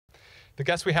The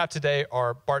guests we have today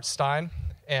are Bart Stein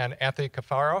and Anthony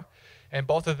Cafaro. And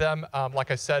both of them,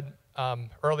 like I said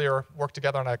earlier, worked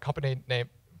together on a company named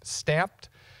Stamped.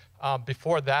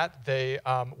 Before that, they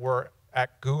were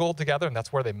at Google together, and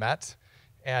that's where they met.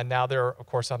 And now they're, of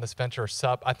course, on this venture,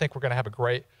 Sup. I think we're going to have a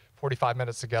great 45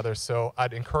 minutes together, so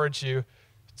I'd encourage you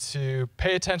to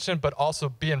pay attention, but also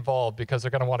be involved, because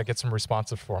they're going to want to get some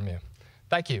responses from you.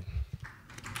 Thank you.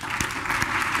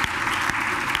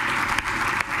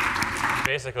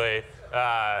 Basically,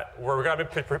 we're going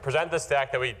to present this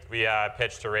deck that we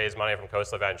pitched to raise money from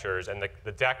Coastal Ventures, and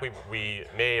the deck we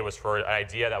made was for an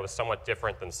idea that was somewhat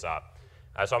different than Sup.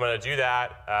 So I'm going to do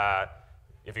that.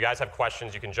 If you guys have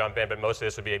questions, you can jump in, but most of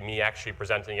this would be me actually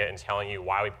presenting it and telling you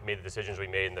why we made the decisions we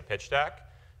made in the pitch deck.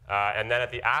 And then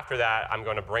after that, I'm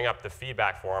going to bring up the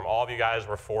feedback form. All of you guys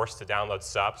were forced to download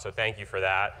Sup, so thank you for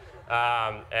that.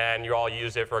 And you all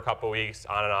used it for a couple weeks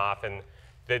on and off. And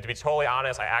to be totally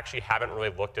honest, I actually haven't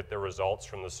really looked at the results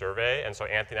from the survey. And so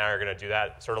Anthony and I are going to do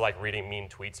that, sort of like reading mean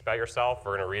tweets about yourself.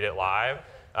 We're going to read it live.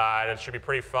 And it should be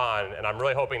pretty fun. And I'm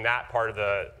really hoping that part of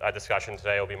the discussion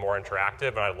today will be more interactive.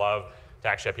 And I'd love to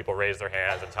actually have people raise their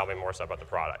hands and tell me more stuff about the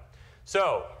product.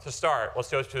 So to start, let's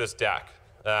go through this deck.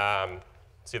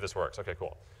 See if this works. OK,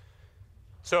 cool.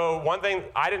 So one thing,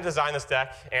 I didn't design this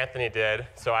deck. Anthony did.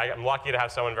 So I'm lucky to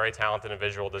have someone very talented in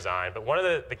visual design. But one of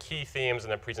the key themes in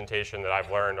the presentation that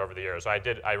I've learned over the years, so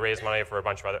I raised money for a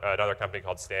bunch of another company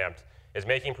called Stamped, is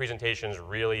making presentations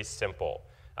really simple.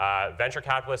 Venture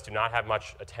capitalists do not have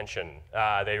much attention.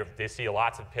 They see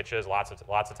lots of pitches, lots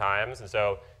of times. And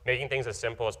so making things as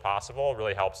simple as possible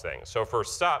really helps things. So for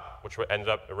Sup, which ended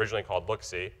up originally called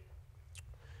Look-See,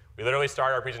 we literally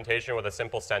started our presentation with a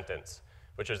simple sentence,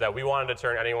 which is that we wanted to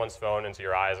turn anyone's phone into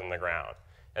your eyes on the ground.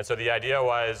 And so the idea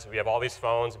was we have all these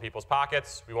phones in people's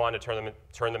pockets. We wanted to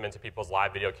turn them into people's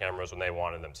live video cameras when they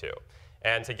wanted them to.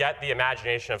 And to get the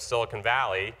imagination of Silicon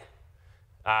Valley,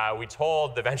 we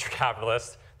told the venture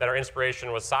capitalists that our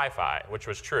inspiration was sci-fi, which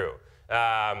was true.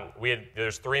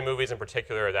 There's 3 movies in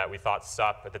particular that we thought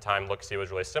Sup at the time Look-See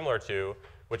was really similar to,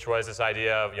 which was this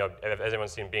idea of, has anyone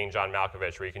seen Being John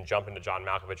Malkovich, where you can jump into John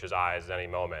Malkovich's eyes at any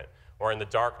moment. Or in The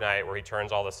Dark Knight, where he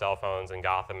turns all the cell phones in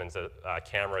Gotham into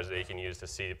cameras that he can use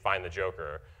to find the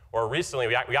Joker. Or recently,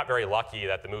 we got very lucky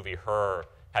that the movie Her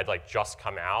had just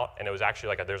come out, and it was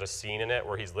actually there's a scene in it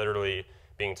where he's literally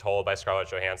being told by Scarlett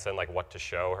Johansson what to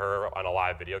show her on a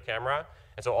live video camera.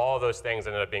 And so all of those things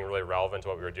ended up being really relevant to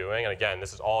what we were doing. And again,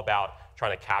 this is all about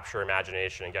trying to capture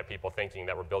imagination and get people thinking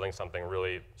that we're building something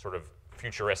really sort of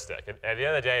futuristic. At the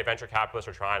end of the day, venture capitalists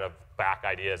are trying to back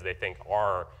ideas they think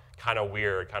are kind of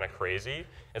weird, kind of crazy.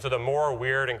 And so the more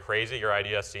weird and crazy your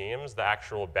idea seems, the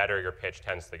actual better your pitch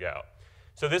tends to go.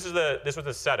 So this was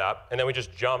the setup, and then we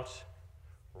just jumped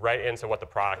right into what the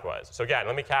product was. So again,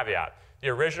 let me caveat. The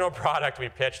original product we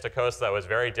pitched to Costa was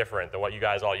very different than what you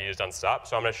guys all used on Sup,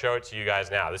 so I'm going to show it to you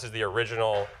guys now. This is the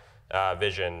original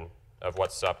vision of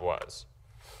what Sup was.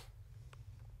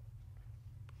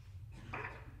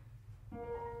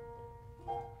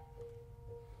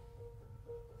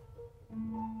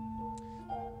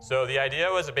 So the idea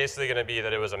was basically going to be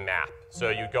that it was a map. So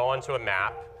you go onto a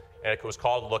map, and it was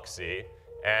called Look-See.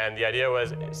 And the idea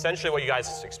was essentially what you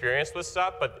guys experienced with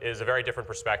Sup, but is a very different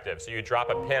perspective. So you drop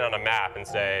a pin on a map and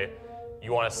say,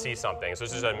 you want to see something. So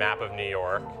this is a map of New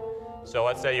York. So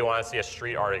let's say you want to see a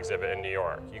street art exhibit in New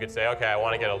York. You could say, OK, I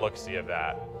want to get a look-see of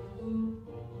that.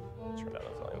 Turn down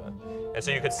the volume. And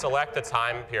so you could select the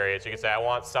time period. So you could say, I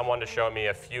want someone to show me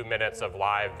a few minutes of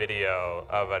live video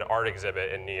of an art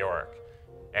exhibit in New York.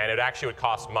 And it actually would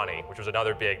cost money, which was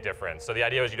another big difference. So the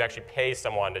idea was you'd actually pay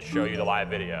someone to show you the live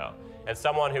video. And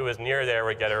someone who was near there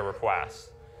would get a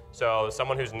request. So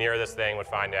someone who's near this thing would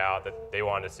find out that they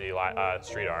wanted to see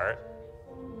street art.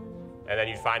 And then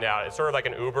you'd find out, it's sort of like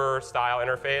an Uber-style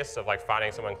interface of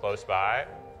finding someone close by.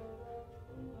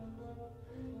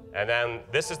 And then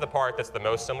this is the part that's the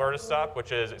most similar to Sup,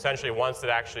 which is essentially once it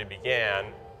actually began,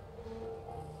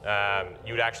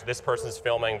 this person's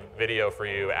filming video for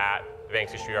you at the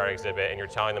Banksy Street Art exhibit, and you're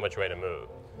telling them which way to move.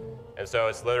 And so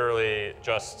it's literally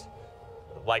just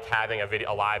like having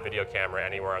a live video camera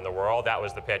anywhere in the world. That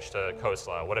was the pitch to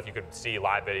Khosla. What if you could see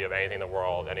live video of anything in the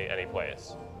world, any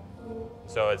place?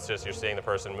 So it's just you're seeing the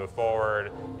person move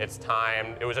forward. It's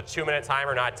timed. It was a 2-minute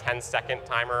timer, not a 10-second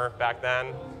timer back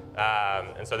then.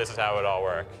 And so this is how it would all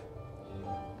work.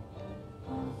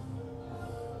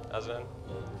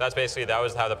 That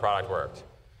was how the product worked.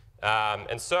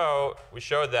 And so we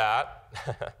showed that.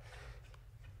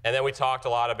 And then we talked a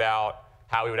lot about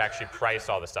how we would actually price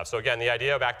all this stuff. So again, the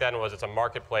idea back then was it's a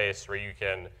marketplace where you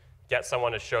can get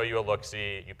someone to show you a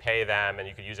look-see, you pay them, and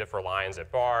you could use it for lines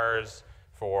at bars,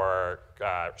 for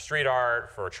street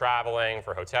art, for traveling,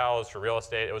 for hotels, for real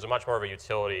estate. It was a much more of a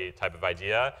utility type of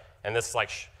idea. And this is like,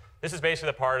 this is basically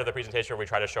the part of the presentation where we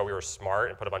try to show we were smart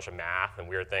and put a bunch of math and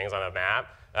weird things on a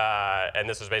map. And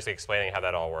this was basically explaining how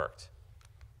that all worked.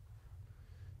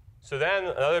 So then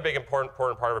another big important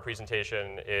part of a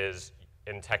presentation is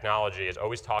in technology is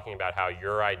always talking about how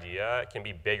your idea can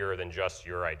be bigger than just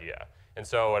your idea. And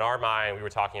so in our mind, we were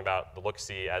talking about the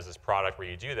Look-See as this product where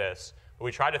you do this, but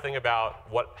we tried to think about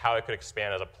how it could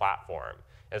expand as a platform.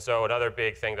 And so another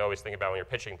big thing to always think about when you're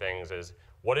pitching things is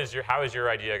how is your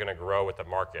idea going to grow with the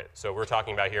market? So we're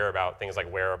talking about here about things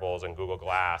like wearables and Google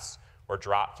Glass or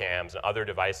drop cams and other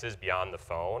devices beyond the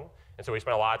phone. And so we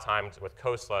spent a lot of time with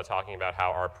Khosla talking about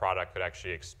how our product could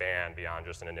actually expand beyond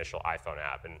just an initial iPhone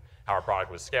app and how our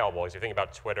product was scalable. As you think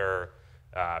about Twitter,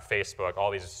 Facebook, all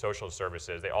these social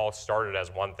services, they all started as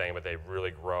one thing, but they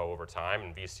really grow over time,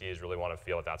 and VCs really want to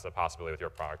feel that that's a possibility with your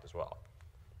product as well.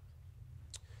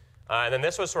 And then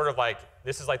this was sort of like,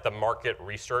 this is like the market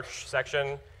research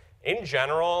section. In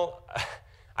general,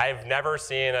 I've never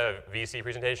seen a VC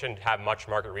presentation have much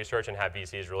market research and have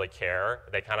VCs really care.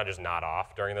 They kind of just nod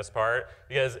off during this part.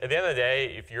 Because at the end of the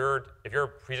day, if your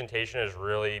presentation is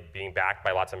really being backed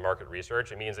by lots of market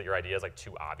research, it means that your idea is like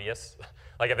too obvious.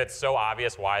 Like if it's so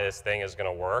obvious why this thing is going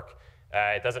to work,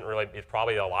 it's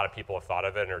probably a lot of people have thought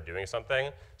of it and are doing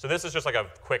something. So this is just like a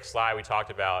quick slide we talked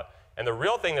about. And the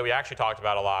real thing that we actually talked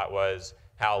about a lot was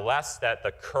how less that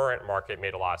the current market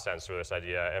made a lot of sense for this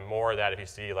idea, and more that if you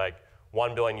see like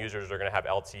 1 billion users are going to have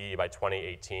LTE by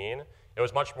 2018. It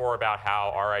was much more about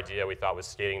how our idea we thought was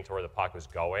skating to where the puck was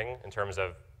going in terms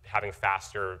of having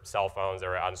faster cell phones that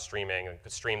were on streaming and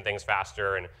could stream things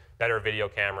faster and better video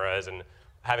cameras and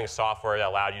having software that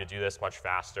allowed you to do this much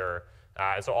faster.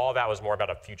 And so all of that was more about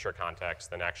a future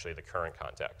context than actually the current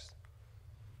context.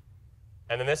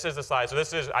 And then this is the slide. So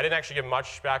this is, I didn't actually give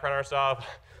much background on ourselves.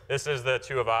 This is the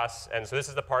two of us. And so this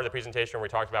is the part of the presentation where we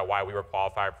talked about why we were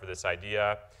qualified for this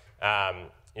idea.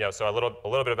 So a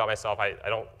little bit about myself. I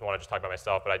don't want to just talk about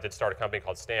myself, but I did start a company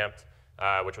called Stamped,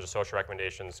 which was a social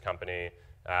recommendations company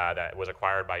that was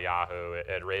acquired by Yahoo. It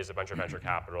had raised a bunch of venture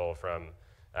capital from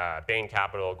Bain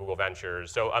Capital, Google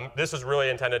Ventures. So this was really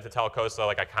intended to tell Khosla,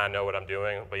 like I kind of know what I'm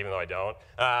doing, but even though I don't.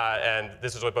 And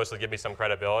this is supposed to give me some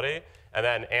credibility. And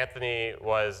then Anthony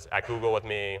was at Google with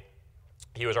me.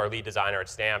 He was our lead designer at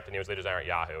Stamped, and he was lead designer at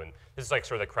Yahoo. And this is like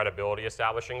sort of the credibility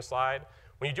establishing slide.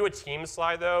 When you do a team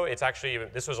slide, though, it's actually,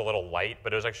 this was a little light,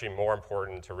 but it was actually more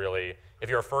important to really, if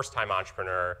you're a first-time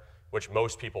entrepreneur, which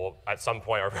most people at some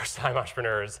point are first-time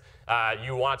entrepreneurs,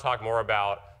 you want to talk more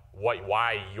about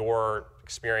why your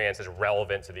experience is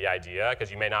relevant to the idea,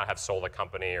 because you may not have sold a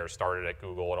company or started at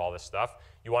Google and all this stuff.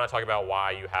 You want to talk about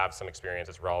why you have some experience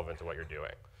that's relevant to what you're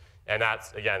doing. And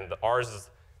that's, again,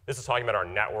 this is talking about our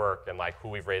network and like who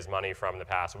we've raised money from in the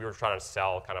past. So we were trying to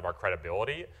sell kind of our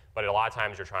credibility, but a lot of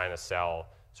times you're trying to sell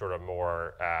sort of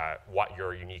more what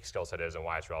your unique skill set is and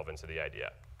why it's relevant to the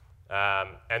idea.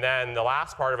 And then the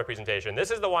last part of a presentation,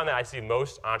 this is the one that I see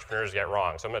most entrepreneurs get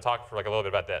wrong. So I'm going to talk for like a little bit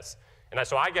about this. And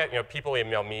so I get, people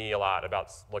email me a lot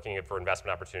about looking for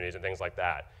investment opportunities and things like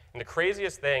that. And the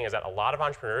craziest thing is that a lot of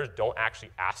entrepreneurs don't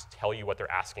actually tell you what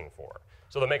they're asking for.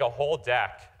 So they'll make a whole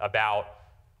deck about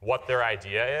what their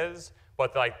idea is,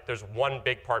 but like there's one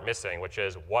big part missing, which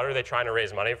is what are they trying to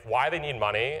raise money, why they need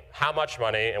money, how much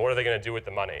money, and what are they going to do with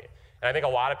the money. And I think a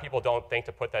lot of people don't think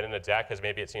to put that in a deck because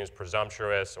maybe it seems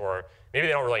presumptuous, or maybe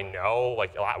they don't really know.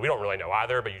 Like we don't really know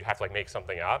either, but you have to like make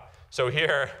something up. So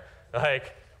here,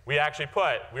 like we actually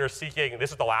we were seeking. This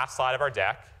is the last slide of our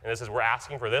deck, and this is we're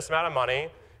asking for this amount of money.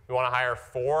 We want to hire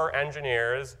 4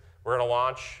 engineers. We're going to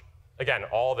launch. Again,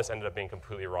 all of this ended up being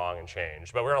completely wrong and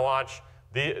changed, but we're going to launch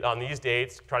on these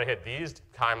dates, try to hit these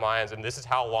timelines, and this is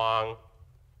how long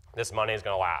this money is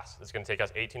going to last. It's going to take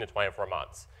us 18 to 24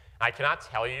 months. I cannot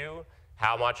tell you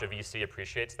how much a VC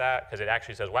appreciates that, because it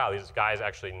actually says, wow, these guys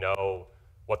actually know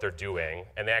what they're doing,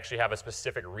 and they actually have a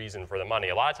specific reason for the money.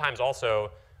 A lot of times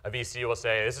also, a VC will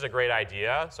say, this is a great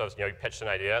idea. So you pitched an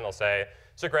idea, and they'll say,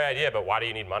 it's a great idea, but why do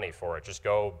you need money for it? Just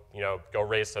go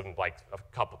raise some, like a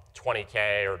couple,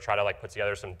 20K, or try to like put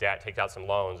together some debt, take out some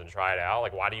loans, and try it out.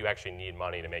 Like, why do you actually need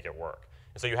money to make it work?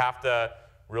 And so you have to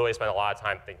really spend a lot of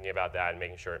time thinking about that and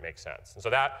making sure it makes sense. And so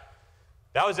that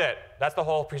was it. That's the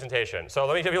whole presentation. So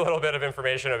let me give you a little bit of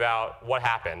information about what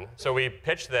happened. So we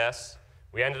pitched this.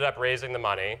 We ended up raising the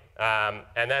money.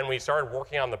 And then we started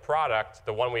working on the product,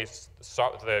 the one we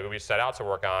set out to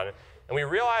work on. And we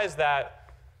realized that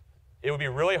it would be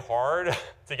really hard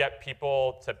to get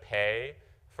people to pay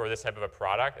for this type of a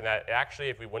product. And that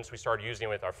actually, once we started using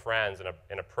it with our friends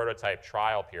in a prototype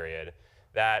trial period,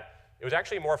 that it was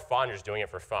actually more fun just doing it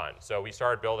for fun. So we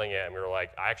started building it, and we were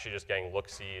like, actually just getting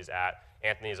look-sees at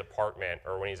Anthony's apartment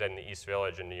or when he's in the East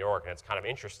Village in New York, and it's kind of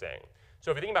interesting. So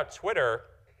if you think about Twitter,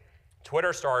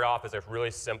 Twitter started off as a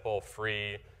really simple,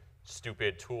 free,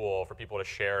 stupid tool for people to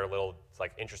share little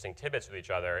like interesting tidbits with each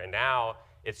other, and now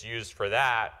it's used for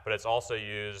that, but it's also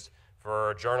used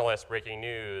for journalists breaking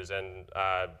news and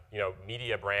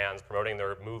media brands promoting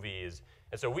their movies.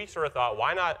 And so we sort of thought,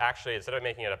 why not actually, instead of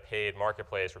making it a paid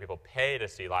marketplace where people pay to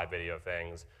see live video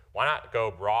things, why not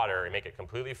go broader and make it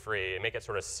completely free and make it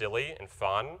sort of silly and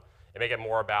fun and make it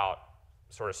more about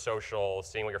sort of social,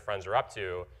 seeing what your friends are up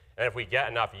to. And if we get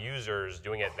enough users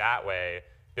doing it that way,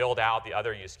 build out the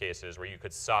other use cases where you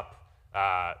could sup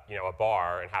a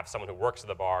bar and have someone who works at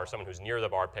the bar, someone who's near the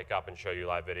bar pick up and show you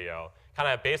live video. Kind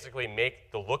of basically make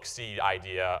the look-see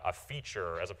idea a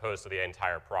feature as opposed to the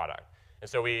entire product. And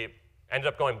so we ended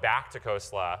up going back to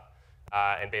Khosla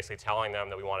and basically telling them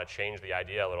that we want to change the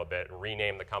idea a little bit and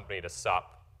rename the company to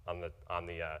SUP on the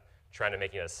trend of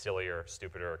making it a sillier,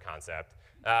 stupider concept.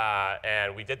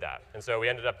 And we did that. And so we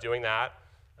ended up doing that,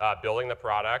 building the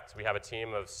product. We have a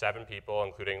team of 7 people,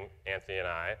 including Anthony and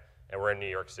I, and we're in New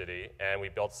York City. And we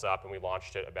built SUP, and we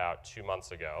launched it about 2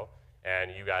 months ago.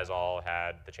 And you guys all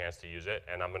had the chance to use it.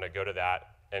 And I'm going to go to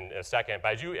that in a second.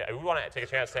 But I would want to take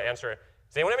a chance to answer.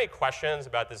 Does anyone have any questions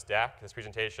about this deck, this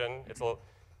presentation? It's a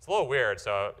little weird,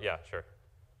 so yeah, sure.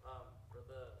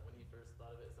 When you first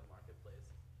thought of it as a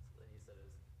marketplace, then you said it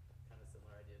was kind of a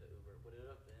similar idea to Uber. Would it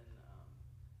have been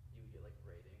you would get like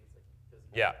ratings, because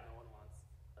no one wants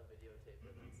a videotape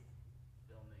that's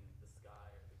filming the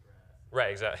sky or the grass.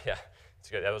 Right, exactly. Yeah,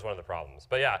 it's good. That was one of the problems.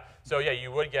 But yeah, so yeah,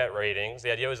 you would get ratings.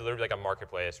 The idea was literally like a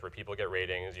marketplace where people get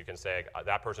ratings. You can say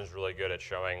that person's really good at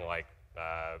showing like.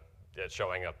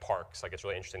 Showing parks, like it's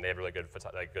really interesting. They have really good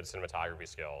good cinematography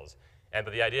skills.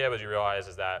 But the idea was you realize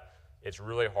is that it's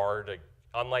really hard to,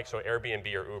 unlike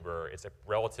Airbnb or Uber, it's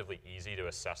relatively easy to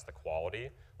assess the quality.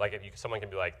 Like if someone can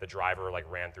be like the driver like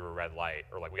ran through a red light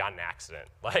or like we got in an accident,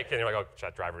 like and you're like, oh,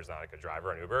 that driver's not a good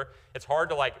driver on Uber. It's hard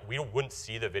to we wouldn't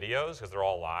see the videos because they're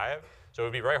all live. So it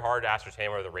would be very hard to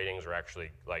ascertain whether the ratings are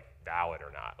actually like valid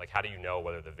or not. Like how do you know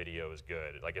whether the video is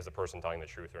good? Like is the person telling the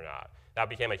truth or not? That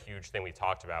became a huge thing we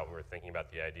talked about when we were thinking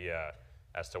about the idea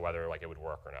as to whether like it would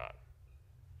work or not.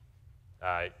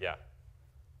 Yeah.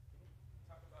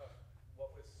 Talk about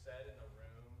what was said in the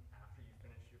room after you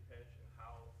finished your pitch and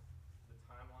how the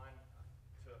timeline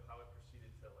to how it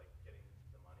proceeded to like getting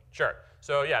the money. Sure.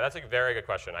 So yeah, that's a very good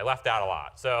question. I left out a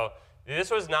lot. So this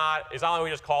was not, it's not like we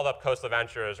just called up Khosla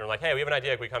Ventures and were like, hey, we have an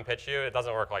idea, can we come pitch you? It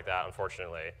doesn't work like that,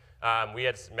 unfortunately. We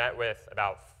had met with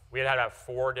had about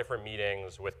 4 different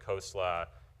meetings with Khosla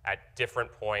at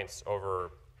different points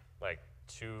over like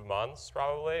 2 months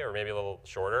probably, or maybe a little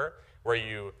shorter, where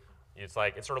it's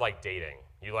sort of like dating.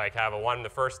 You like have the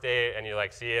first date and you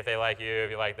like see if they like you, if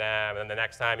you like them, and then the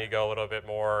next time you go a little bit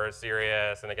more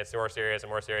serious and it gets more serious and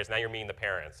more serious. Now you're meeting the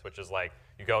parents, which is like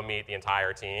you go meet the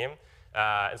entire team.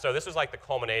 And so this was like the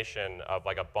culmination of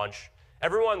like a bunch,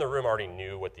 everyone in the room already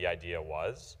knew what the idea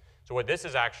was. So what this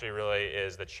is actually really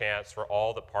is the chance for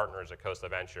all the partners at Khosla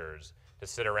Ventures to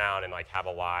sit around and like have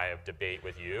a live debate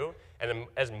with you. And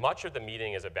as much of the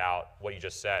meeting is about what you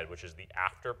just said, which is the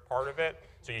after part of it.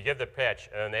 So you give the pitch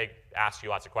and then they ask you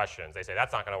lots of questions. They say,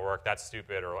 that's not gonna work, that's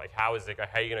stupid, or like how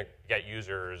are you gonna get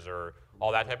users, or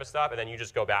all that type of stuff. And then you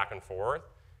just go back and forth.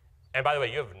 And by the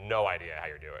way, you have no idea how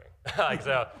you're doing.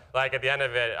 Like at the end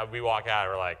of it, we walk out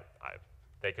and we're like,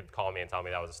 they could call me and tell me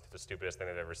that was the stupidest thing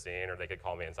they've ever seen, or they could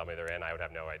call me and tell me they're in. I would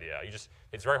have no idea.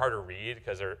 It's very hard to read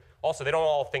because they don't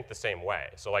all think the same way.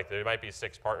 So like there might be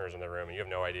 6 partners in the room and you have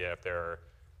no idea if they're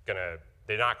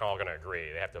not all gonna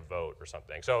agree. They have to vote or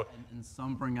something. So and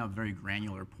some bring up very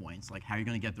granular points, like how you're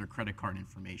gonna get their credit card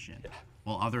information,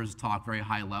 while others talk very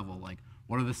high level, like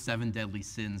what are the 7 deadly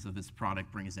sins that this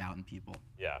product brings out in people?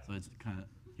 Yeah. So it's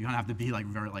you kind of have to be like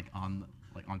very on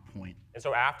point. And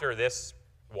so after this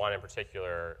one in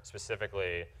particular,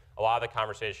 specifically, a lot of the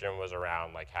conversation was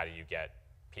around like how do you get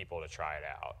people to try it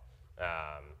out,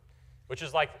 which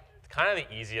is like kind of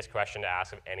the easiest question to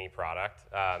ask of any product.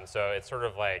 So it's sort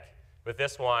of like with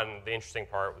this one, the interesting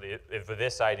part for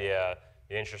this idea,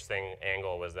 the interesting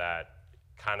angle was that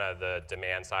kind of the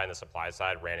demand side and the supply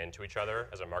side ran into each other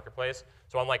as a marketplace.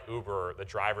 So unlike Uber, the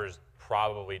drivers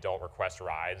probably don't request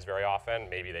rides very often.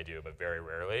 Maybe they do, but very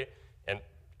rarely. And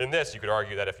in this, you could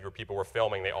argue that if your people were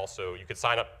filming, you could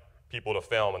sign up people to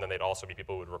film, and then they'd also be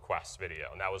people who would request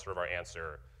video. And that was sort of our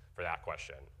answer for that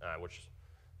question, which,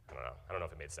 I don't know. I don't know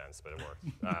if it made sense, but it worked.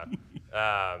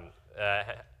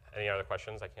 Any other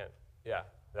questions? I can't. Yeah,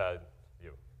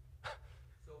 you.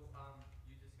 So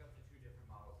you discussed the 2 different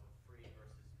models of free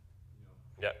versus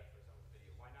Yep. for someone's video.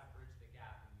 Why not bridge the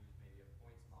gap and use maybe a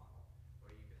points model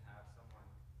where you could have someone,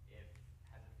 if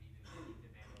has a feed in any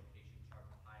demand location, charge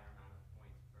a higher amount of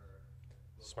points per location.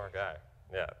 Smart guy.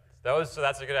 Yeah. So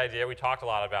that's a good idea. We talked a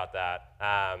lot about that.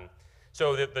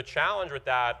 So the challenge with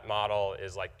that model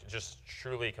is like just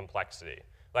truly complexity.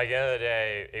 Like at the end of the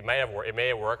day, it may have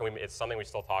worked, and it's something we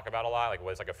still talk about a lot. Like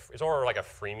it's more like a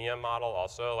freemium model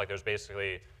also. Like there's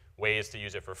basically ways to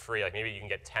use it for free. Like maybe you can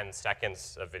get 10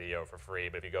 seconds of video for free,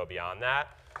 but if you go beyond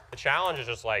that, the challenge is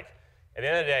just like, at the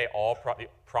end of the day, all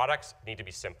products need to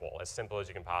be simple as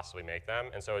you can possibly make them.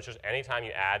 And so it's just anytime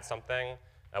you add something,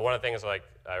 one of the things like,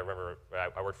 I remember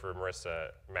I worked for Marissa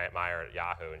Meyer at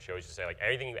Yahoo, and she always used to say like,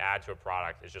 anything you add to a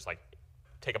product is just like,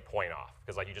 take a point off,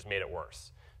 because like you just made it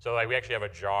worse. So like we actually have a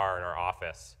jar in our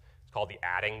office. It's called the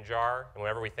adding jar. And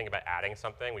whenever we think about adding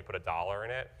something, we put $1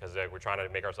 in it, because we're trying to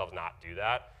make ourselves not do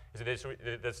that. It's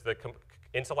the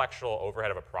intellectual overhead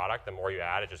of a product. The more you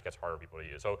add, it just gets harder for people to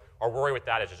use. So our worry with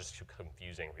that is it's just too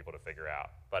confusing for people to figure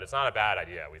out. But it's not a bad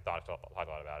idea. We've talked a lot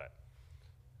about it.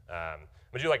 I'm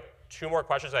gonna do like 2 more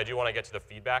questions. I do want to get to the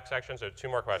feedback section. So 2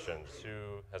 more questions.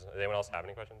 Does anyone else have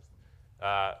any questions?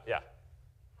 Yeah.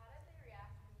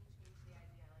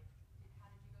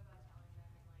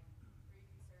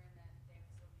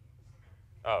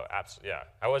 Oh, absolutely, yeah.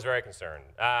 I was very concerned.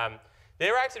 They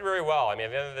reacted very well. I mean,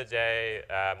 at the end of the day,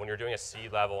 when you're doing a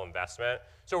C-level investment,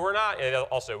 so we're not,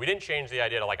 also, we didn't change the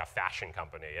idea to like a fashion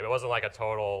company. It wasn't like a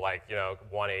total, like,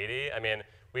 180. I mean,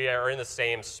 we are in the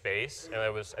same space, and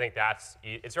I think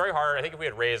it's very hard. I think if we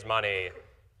had raised money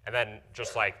and then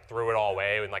just like threw it all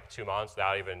away in like 2 months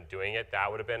without even doing it,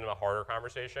 that would have been a harder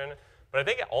conversation. But I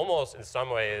think almost in some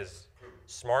ways,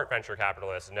 smart venture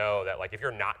capitalists know that like if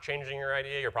you're not changing your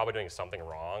idea, you're probably doing something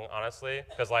wrong, honestly,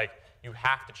 because like you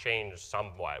have to change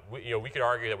somewhat. We could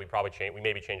argue that we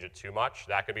maybe changed it too much.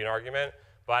 That could be an argument,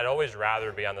 but I'd always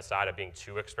rather be on the side of being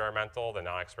too experimental than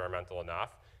not experimental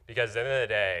enough, because at the end of the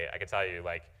day, I can tell you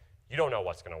like you don't know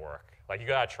what's going to work. Like you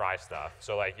gotta try stuff.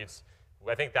 So like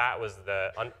I think that was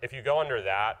if you go under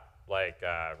that like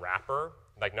wrapper,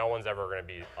 like no one's ever going to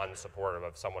be unsupportive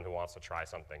of someone who wants to try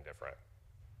something different.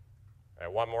 All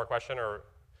right, one more question, or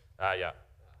yeah.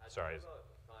 Sorry. About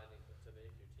finding to make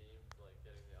your team, like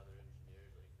getting the other engineers,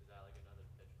 like is that like another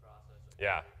pitch process?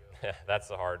 Yeah, that's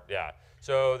the hard. Yeah.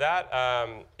 So that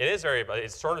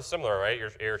it's sort of similar, right?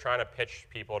 You're trying to pitch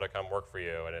people to come work for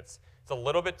you, and it's a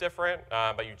little bit different,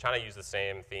 but you kind of use the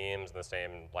same themes and the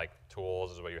same like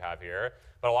tools as what you have here.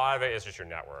 But a lot of it is just your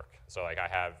network. So like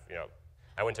I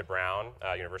went to Brown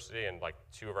University, and like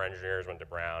 2 of our engineers went to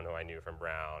Brown, who I knew from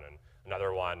Brown, and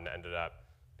another one ended up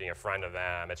being a friend of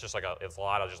them. It's just like it's a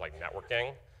lot of just like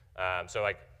networking. So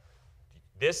like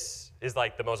this is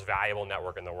like the most valuable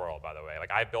network in the world, by the way. Like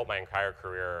I built my entire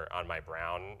career on my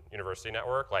Brown University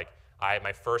network. Like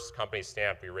my first company,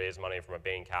 Stamp, we raised money from a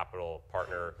Bain Capital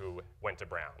partner who went to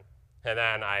Brown. And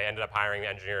then I ended up hiring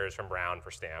engineers from Brown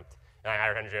for Stamped. And I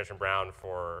hired engineers from Brown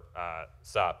for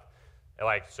SUP.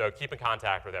 And so keep in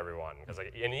contact with everyone.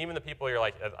 And even the people you're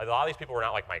like, a lot of these people were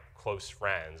not like my close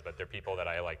friends, but they're people that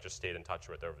I like just stayed in touch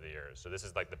with over the years. So this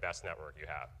is like the best network you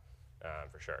have,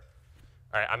 for sure.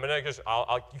 All right, I'm gonna just,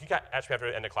 you can actually have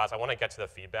to end the class. I wanna get to the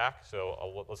feedback,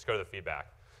 so let's go to the feedback.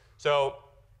 So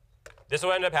this is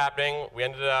what ended up happening. We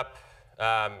ended up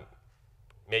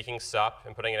making SUP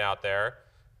and putting it out there,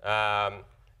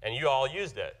 and you all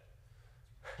used it.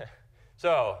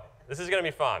 So this is gonna be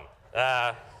fun.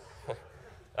 So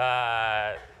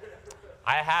I'll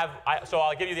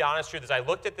give you the honest truth is I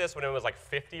looked at this when it was like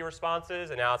 50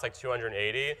 responses, and now it's like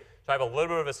 280. So I have a little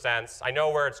bit of a sense. I know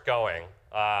where it's going.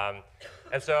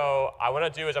 And so what I want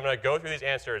to do is I'm going to go through these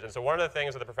answers. And so one of the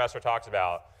things that the professor talks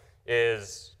about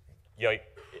is, a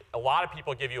lot of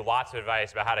people give you lots of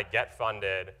advice about how to get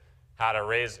funded, how to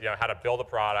raise, how to build a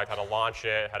product, how to launch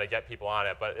it, how to get people on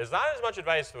it. But there's not as much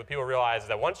advice that people realize is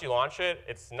that once you launch it,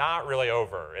 it's not really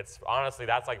over. It's honestly,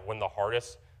 that's like when the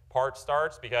hardest part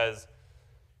starts, because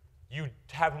you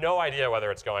have no idea whether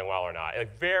it's going well or not. In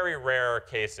very rare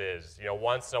cases,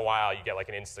 once in a while you get like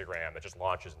an Instagram that just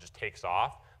launches and just takes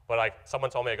off. But like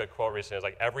someone told me a good quote recently, is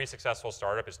like every successful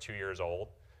startup is 2 years old.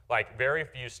 Like very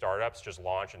few startups just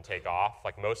launch and take off.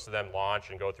 Like most of them launch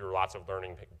and go through lots of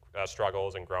learning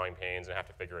struggles and growing pains and have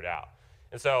to figure it out.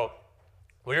 And so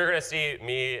what you're gonna see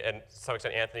me and to some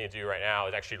extent Anthony do right now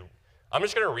is actually, I'm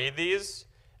just gonna read these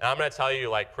and I'm gonna tell you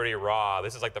like pretty raw,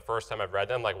 this is like the first time I've read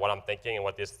them, like what I'm thinking and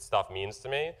what this stuff means to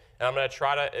me. And I'm gonna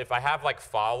try to, if I have like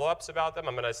follow-ups about them,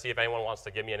 I'm gonna see if anyone wants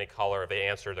to give me any color if they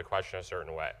answer the question a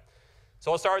certain way.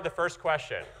 So we'll start with the first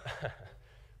question.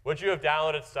 Would you have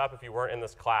downloaded SUP if you weren't in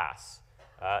this class?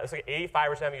 It's like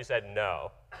 85% of you said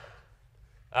no.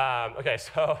 Okay,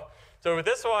 so with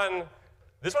this one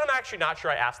I'm actually not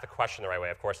sure I asked the question the right way.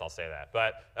 Of course I'll say that.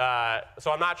 But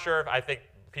so I'm not sure if I think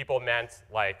people meant,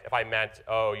 like, if I meant,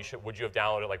 oh, would you have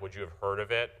downloaded it, like, would you have heard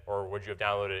of it, or would you have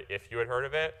downloaded it if you had heard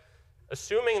of it?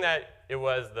 Assuming that it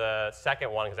was the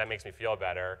second one, because that makes me feel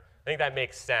better, I think that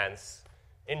makes sense.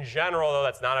 In general, though,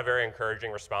 that's not a very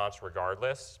encouraging response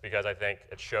regardless, because I think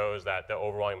it shows that the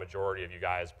overwhelming majority of you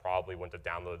guys probably wouldn't have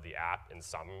downloaded the app in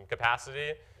some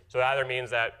capacity. So that either means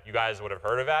that you guys would have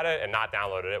heard about it and not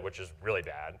downloaded it, which is really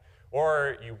bad,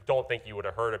 or you don't think you would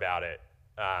have heard about it,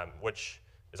 which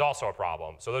is also a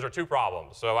problem. So those are two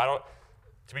problems. So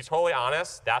to be totally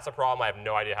honest, that's a problem I have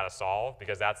no idea how to solve,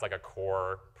 because that's like a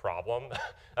core problem.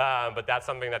 But that's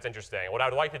something that's interesting. What I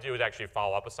would like to do is actually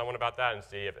follow up with someone about that and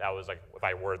see if that was like, if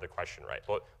I worded the question right.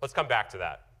 But let's come back to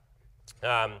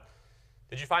that.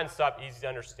 Did you find SUP easy to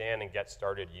understand and get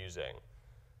started using?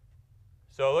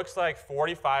 So it looks like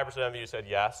 45% of you said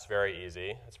yes, very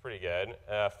easy. That's pretty good.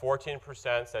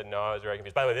 14% said no, I was very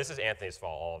confused. By the way, this is Anthony's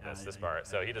fault, all of this part.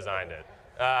 So he designed it.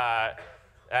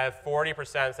 And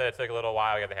 40% said it took a little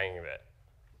while to get the hang of it.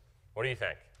 What do you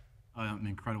think? I'm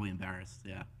incredibly embarrassed,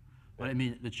 yeah. But I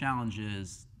mean, the challenge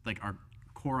is, like, our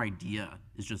core idea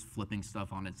is just flipping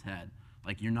stuff on its head.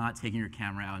 Like, you're not taking your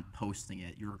camera out and posting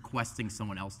it. You're requesting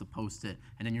someone else to post it,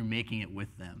 and then you're making it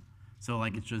with them. So,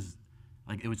 like, it's just,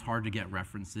 like, it was hard to get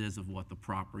references of what the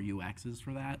proper UX is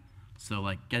for that. So,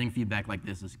 like, getting feedback like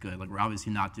this is good. Like, we're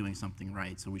obviously not doing something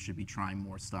right, so we should be trying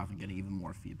more stuff and getting even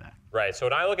more feedback. Right, so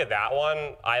when I look at that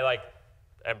one,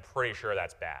 I'm pretty sure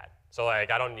that's bad. So,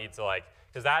 like, I don't need to, like,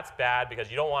 because that's bad because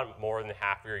you don't want more than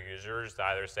half of your users to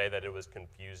either say that it was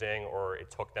confusing or it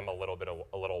took them a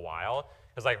little while.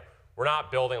 Because, like, we're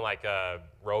not building like a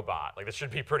robot. Like, this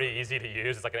should be pretty easy to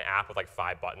use. It's like an app with like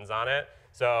 5 buttons on it.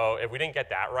 So if we didn't get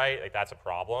that right, like, that's a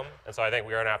problem. And so I think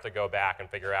we're gonna have to go back and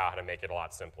figure out how to make it a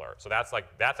lot simpler. So that's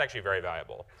actually very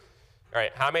valuable. All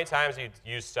right, how many times have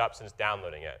you used SUP since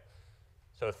downloading it?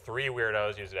 So 3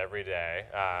 weirdos use it every day.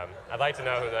 I'd like to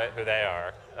know who they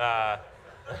are.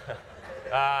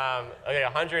 Okay,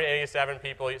 187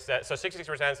 people said, so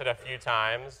 66% said a few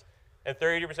times, and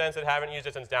 32% said haven't used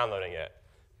it since downloading it.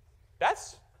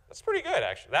 That's pretty good,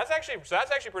 actually. That's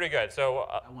actually pretty good. So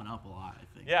that went up a lot, I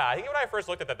think. Yeah, I think when I first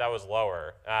looked at that was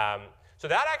lower. So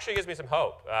that actually gives me some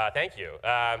hope. Thank you.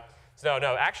 So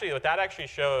no, actually, what that actually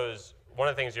shows, one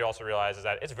of the things you also realize is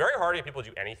that it's very hard to get people to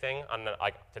do anything on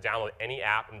to download any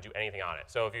app and do anything on it.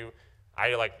 So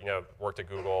I worked at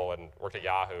Google and worked at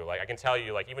Yahoo. Like, I can tell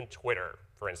you, like, even Twitter,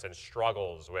 for instance,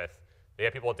 struggles with, they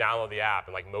have people download the app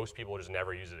and, like, most people just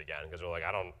never use it again because they're like,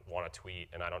 I don't want to tweet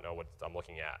and I don't know what I'm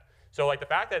looking at. So, like, the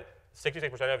fact that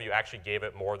 66% of you actually gave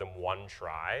it more than one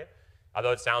try,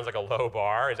 although it sounds like a low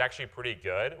bar, is actually pretty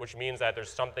good, which means that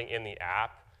there's something in the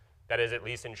app that is at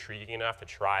least intriguing enough to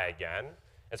try again.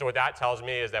 And so what that tells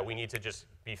me is that we need to just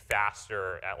be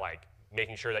faster at, like,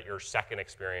 making sure that your second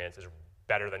experience is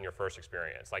better than your first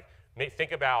experience. Like,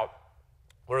 think about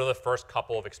what are the first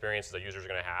couple of experiences that users are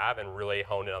going to have and really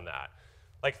hone in on that.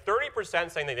 Like, 30%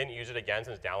 saying they didn't use it again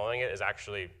since downloading it is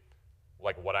actually,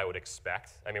 like, what I would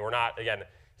expect. I mean, we're not, again,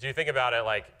 as you think about it,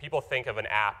 like, people think of an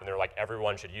app and they're like,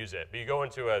 everyone should use it. But you go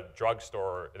into a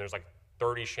drugstore and there's like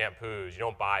 30 shampoos. You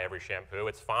don't buy every shampoo.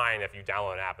 It's fine if you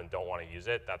download an app and don't want to use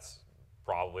it. That's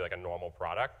probably like a normal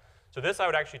product. So this I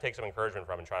would actually take some encouragement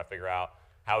from and try to figure out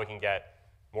how we can get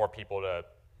more people to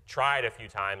try it a few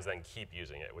times, then keep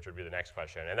using it, which would be the next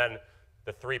question. And then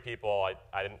the 3 people,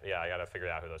 I got to figure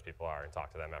out who those people are and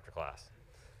talk to them after class.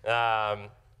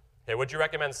 Okay, would you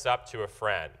recommend SUP to a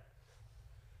friend?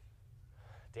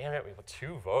 Damn it, we have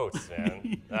 2 votes,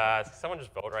 man. Someone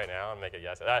just vote right now and make it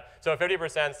yes. So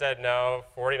 50% said no,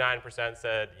 49%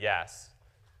 said yes.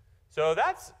 So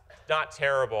that's not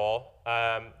terrible.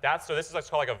 So this is what's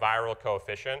called like a viral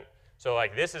coefficient. So,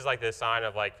 like, this is like the sign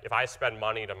of, like, if I spend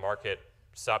money to market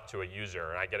SUP to a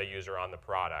user and I get a user on the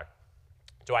product,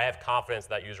 do I have confidence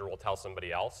that user will tell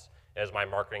somebody else? Is my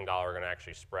marketing dollar going to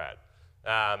actually spread?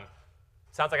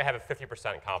 Sounds like I have a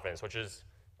 50% confidence, which is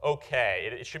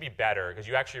okay. It should be better, because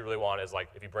you actually really want is, like,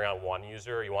 if you bring on one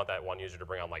user, you want that one user to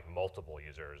bring on, like, multiple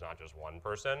users, not just one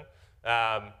person.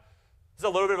 It's a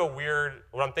little bit of a weird,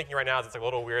 what I'm thinking right now is it's a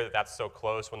little weird that that's so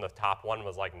close when the top one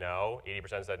was like no,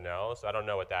 80% said no, so I don't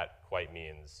know what that quite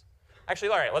means. Actually,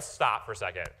 all right, let's stop for a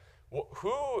second.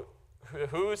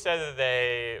 Who said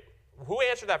that who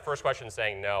answered that first question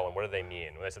saying no, and what did they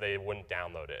mean when they said they wouldn't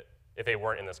download it if they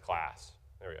weren't in this class?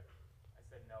 There we go. I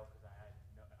said no because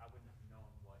I wouldn't have known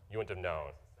what. You wouldn't have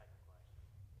known.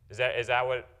 The second question. Is that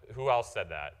what, who else said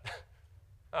that?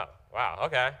 Oh, wow,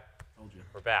 okay.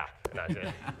 We're back. No,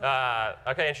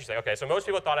 okay, interesting. Okay, so most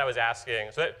people thought I was asking.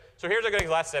 So here's a good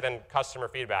lesson in customer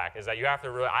feedback: is that you have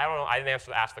to really. I don't know. I didn't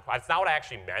ask the question. It's not what I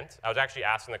actually meant. I was actually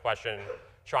asking the question,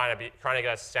 trying to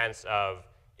get a sense of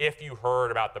if you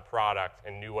heard about the product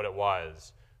and knew what it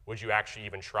was, would you actually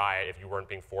even try it if you weren't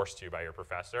being forced to by your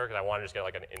professor? Because I wanted to just get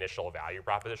like an initial value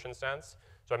proposition sense.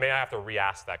 So I may have to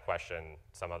re-ask that question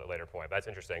some other later point. But that's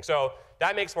interesting. So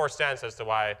that makes more sense as to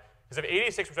why. Because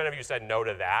if 86% of you said no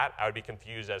to that, I would be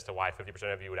confused as to why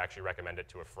 50% of you would actually recommend it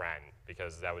to a friend,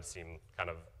 because that would seem kind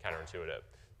of counterintuitive.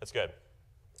 That's good.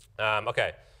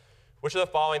 Okay. Which of the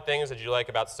following things did you like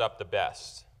about SUP the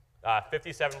best?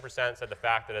 57% said the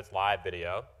fact that it's live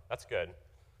video. That's good.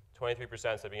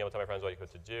 23% said being able to tell my friends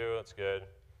what to do. That's good.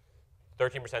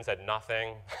 13% said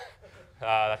nothing.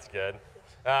 That's good.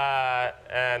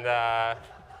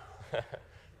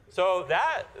 So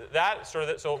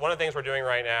so one of the things we're doing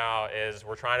right now is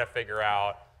we're trying to figure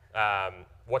out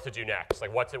what to do next.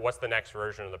 Like what's the next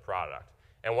version of the product?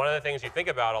 And one of the things you think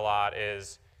about a lot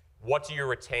is what do you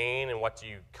retain and what do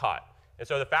you cut? And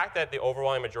so the fact that the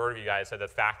overwhelming majority of you guys said the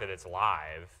fact that it's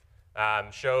live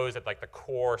shows that like the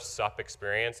core SUP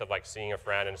experience of like seeing a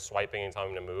friend and swiping and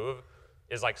telling them to move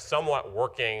is like somewhat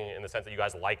working in the sense that you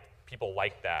guys people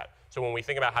like that. So when we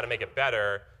think about how to make it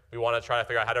better, we want to try to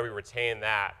figure out how do we retain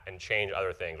that and change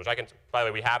other things, which by the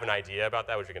way, we have an idea about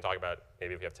that, which we can talk about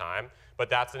maybe if we have time. But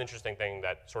that's an interesting thing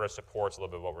that sort of supports a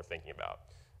little bit of what we're thinking about.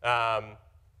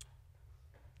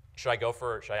 Should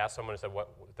I ask someone who said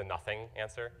the nothing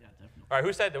answer? Yeah, definitely. All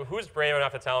right, who's brave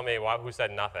enough to tell me who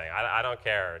said nothing? I don't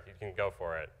care. You can go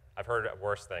for it. I've heard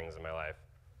worse things in my life.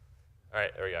 All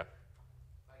right, there we go.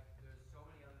 Like, there's so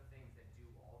many other things that do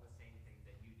all the same things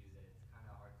that you do that it's kind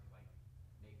of hard to like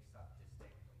make SUP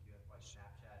distinct. Like you have like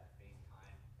Snapchat,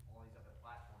 FaceTime, all these other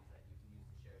platforms that you can use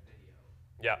to share video.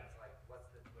 Yeah. It's like, what's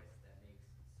the twist that makes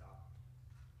SUP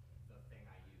the thing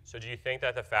I use? So do you think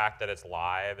that the fact that it's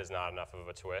live is not enough of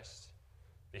a twist?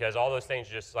 Because all those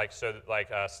things just like,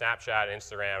 Snapchat,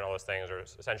 Instagram, and all those things are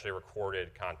essentially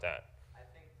recorded content. I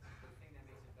think the thing that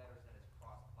makes it better is that it's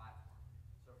cross-platform.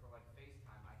 So for like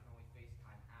FaceTime, I can only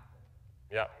FaceTime Apple,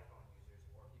 Yeah. iPhone users,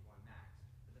 or people on Macs.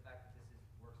 But the fact that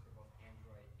works for both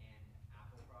Android and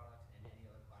Apple products and any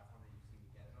other platform that you see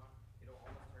me get it on, it'll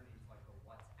almost turn into like a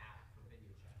WhatsApp for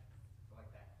video chat. So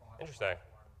like that cross-platform. Interesting.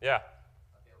 Yeah.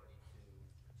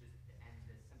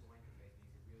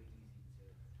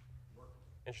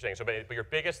 Interesting. So, but your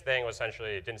biggest thing was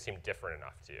essentially it didn't seem different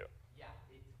enough to you. Yeah,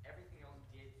 everything else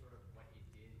did sort of what it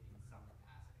did in some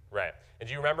capacity. Right. And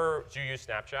do you use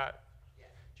Snapchat? Yeah.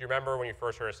 Do you remember when you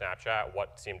first heard of Snapchat,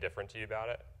 what seemed different to you about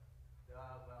it?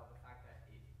 Well, the fact that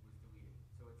it was deleted.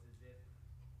 So it's as if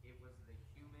it was the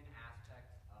human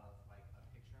aspect of like a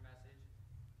picture message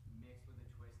mixed with a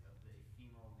twist of the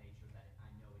ephemeral nature that I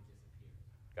know it disappears.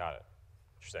 Got it.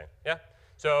 Interesting. Yeah.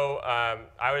 So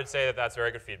I would say that that's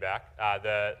very good feedback.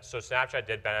 So Snapchat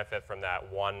did benefit from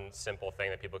that one simple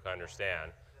thing that people can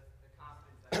understand. The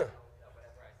confidence that I know that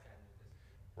whatever I send will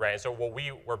disappear. Right. And so what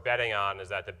we were betting on is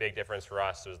that the big difference for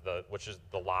us was which is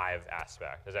the live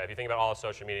aspect. Is that if you think about all of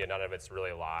social media, none of it's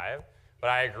really live.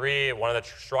 But I agree. One of the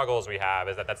struggles we have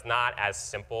is that that's not as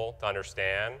simple to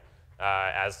understand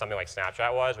as something like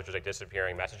Snapchat was, which was like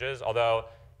disappearing messages. Although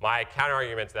my counter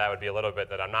argument to that would be a little bit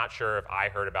that I'm not sure if I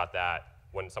heard about that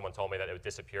when someone told me that it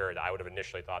disappeared, I would have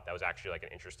initially thought that was actually like an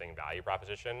interesting value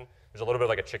proposition. There's a little bit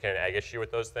like a chicken and egg issue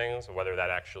with those things, whether that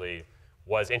actually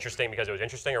was interesting because it was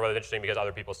interesting or whether it's interesting because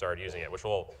other people started using it, which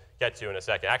we'll get to in a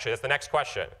second. Actually, that's the next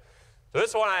question. So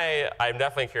this one I'm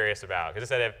definitely curious about, because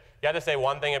it said if you had to say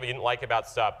one thing that you didn't like about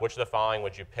SUP, which of the following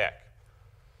would you pick?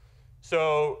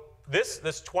 So this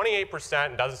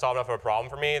 28% doesn't solve enough of a problem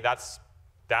for me. That's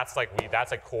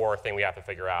a core thing we have to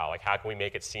figure out. Like, how can we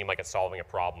make it seem like it's solving a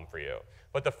problem for you?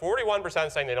 But the 41%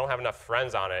 saying they don't have enough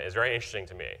friends on it is very interesting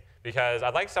to me, because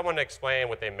I'd like someone to explain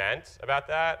what they meant about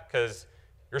that. Because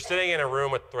you're sitting in a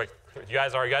room with, like, are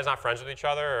you guys not friends with each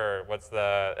other, or what's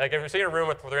the, like, if you're sitting in a room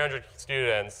with 300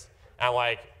 students, and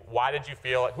like,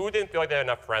 who didn't feel like they had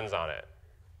enough friends on it?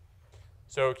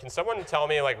 So can someone tell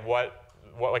me like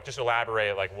like just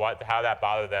elaborate like how that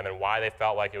bothered them and why they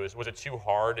felt like was it too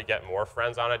hard to get more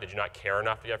friends on it? Did you not care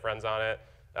enough to get friends on it?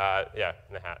 Yeah,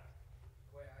 in the hat.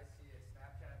 The way I see it,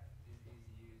 Snapchat is easy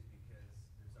to use because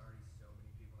there's already so many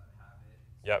people that have it.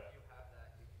 So Yep. if you have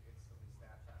that, you can instantly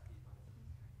Snapchat people.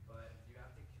 But you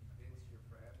have to convince your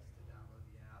friends to download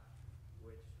the app,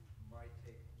 which might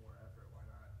take more effort. Why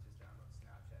not just download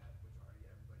Snapchat, which already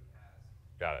everybody has?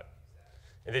 Got it.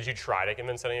 And did you try to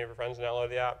convince any of your friends to download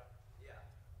the app?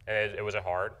 And was it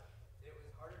hard? It was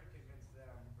harder to convince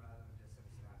them rather than just some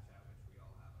Snapchat, which we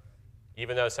all have already.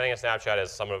 even though sending a Snapchat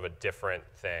is somewhat of a different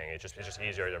thing. It's just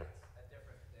easier to,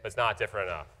 but it's not different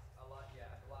enough. A lot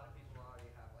of people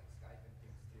already have like Skype and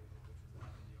things too, which is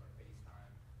not video or FaceTime.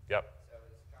 Yep. So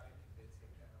it's kind of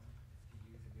convincing them to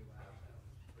use a new app that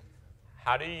was pretty simple.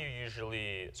 How do you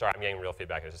usually, sorry, I'm getting real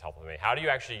feedback, this is helpful to me. How do you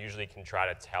actually usually can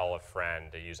try to tell a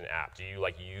friend to use an app? Do you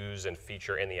like use and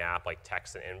feature in the app like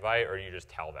text and invite, or do you just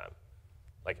tell them?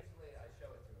 Like, usually I show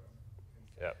it to them.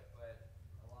 Yep. But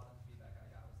a lot of the feedback I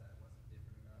got was that it wasn't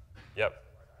different enough. Yep.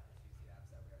 So why not just use the apps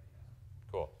that we already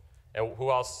have? Cool. And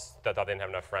who else that thought they didn't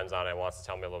have enough friends on it wants to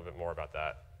tell me a little bit more about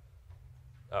that?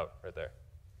 Oh, right there.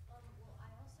 Well, I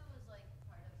also was like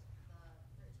part of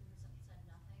the 13% said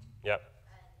nothing. Yep.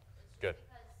 And it's just Good.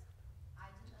 because I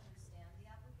didn't understand the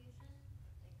application.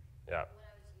 Like Yeah. when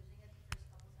I was using it the first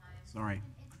couple times. Sorry.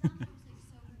 And it sometimes like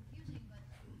so confusing, but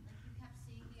like you kept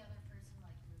seeing the other person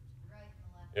like move to the right and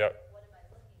the left. Yep. What am I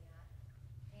looking at?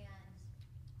 And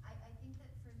I think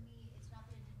that for me, it's not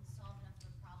that it didn't solve enough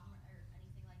of a problem or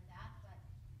anything like that, but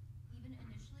even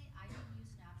initially, I didn't use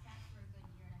Snapchat for a good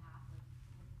year and a half, like,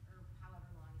 or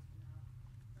however long it's been out.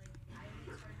 Like, I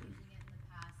only started using it in the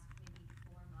past maybe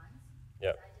 4 months.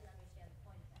 Yep. I didn't understand the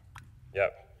point of it.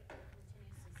 Yep. And people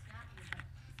continuously snap me, but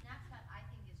Snapchat, I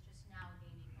think, is just now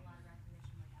gaining a lot of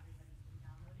recognition, like everybody's been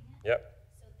downloading it. Yep.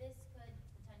 So this could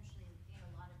potentially gain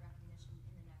a lot of recognition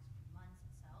in the next few months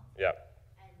itself. Yep.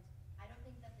 And I don't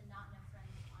think that the not enough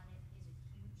friends on it is a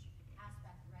huge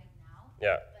aspect right now.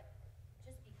 Yeah. But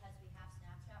just because we have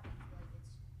Snapchat, we feel like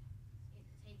it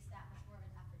takes that much more of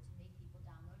an effort to make people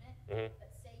download it. Mhm. But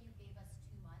say you gave us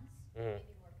 2 months, Mhm.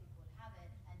 maybe more people would have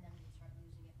it, and then we would start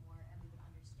using it more, and we would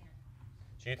understand how.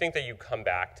 Do you think that you come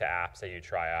back to apps that you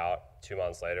try out 2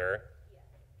 months later? Yeah.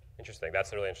 Interesting. That's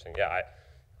really interesting. Yeah,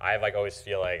 I like always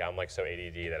feel like I'm like so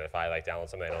ADD that if I like download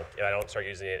something, if I don't start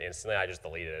using it instantly, I just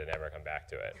delete it and never come back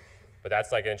to it. But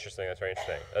that's like interesting. That's very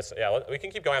interesting. We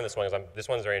can keep going on this one because this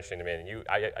one's very interesting to me. And you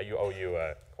owe you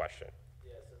a question.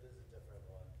 Yeah. So this is a different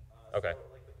one. Okay.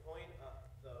 So like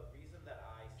the reason that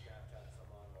I Snapchat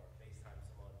someone or FaceTime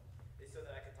someone is so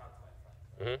that I can talk to my friends.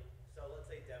 Right? Mm-hmm. So let's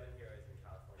say Devin here is in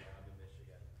California, I'm in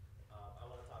Michigan. I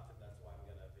want to talk to him. That's why I'm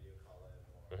gonna video call him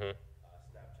or Mm-hmm.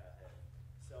 Snapchat him.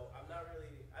 So I don't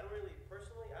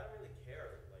really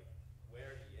care like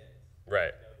where he is.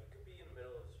 Right. You know, he could be in the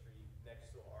middle of the street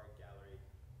next to an art gallery.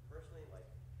 Personally, like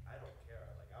I don't care.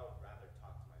 Like I would rather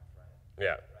talk to my friend.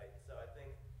 Yeah. Right. So I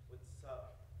think what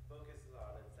Sup focuses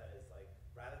on instead is like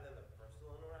rather than the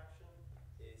personal interaction,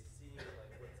 is seeing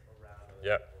like what's around other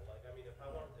Yep. people. Like I mean,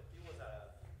 if he was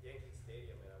at a Yankee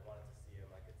Stadium and I wanted to see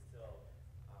him, I could still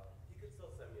he could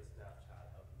still send me a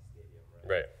Snapchat of the stadium,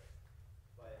 right? Right.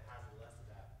 But it has less of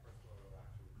that personal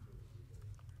interaction between the people.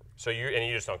 So you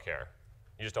just don't care.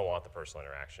 You just don't want the personal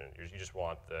interaction. You just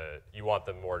want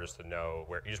them more just to know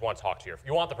where. You just want to talk to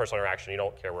you want the personal interaction. You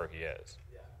don't care where he is.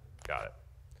 Yeah. Got it.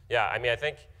 Yeah, I mean, I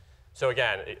think, so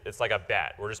again, it's like a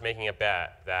bet. We're just making a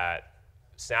bet that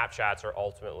Snapchats are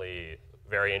ultimately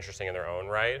very interesting in their own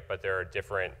right, but they're a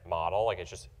different model. Like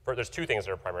there's 2 things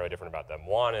that are primarily different about them.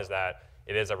 One is that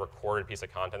it is a recorded piece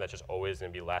of content that's just always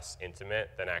going to be less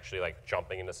intimate than actually like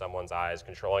jumping into someone's eyes,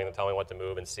 controlling them, telling what to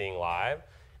move, and seeing live.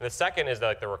 And the second is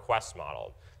the request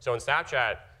model. So in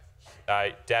Snapchat,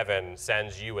 Devin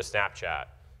sends you a Snapchat.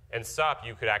 In Sup,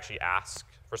 you could actually ask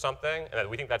for something, and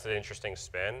we think that's an interesting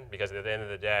spin because at the end of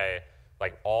the day,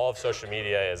 like all of social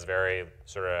media is very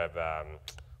sort of,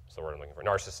 what's the word I'm looking for,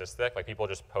 narcissistic. Like people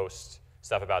just post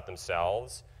stuff about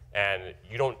themselves, and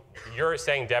you're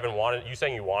saying you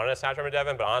saying you wanted a Snapchat from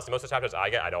Devin, but honestly, most of the Snapchats I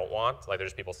get, I don't want. Like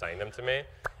there's people sending them to me.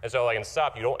 And so like in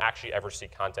Sup, you don't actually ever see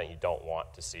content you don't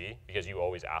want to see because you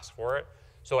always ask for it.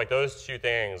 So like those 2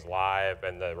 things, live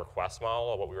and the request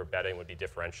model, what we were betting would be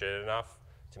differentiated enough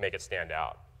to make it stand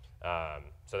out.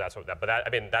 So that's what that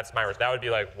would be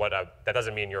like that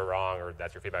doesn't mean you're wrong or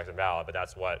that your feedback is invalid, but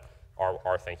that's what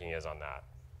our thinking is on that.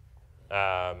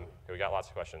 Okay, we got lots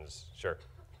of questions. Sure.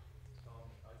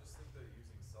 I just think that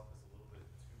using Sup is a little bit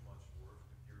too much work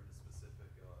if you're in a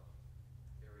specific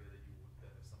area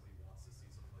that if somebody wants to see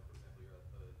something, like for example, you're at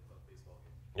a baseball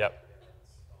game. Yep.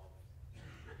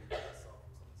 And Sup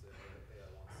or something say, hey, I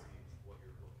want to see what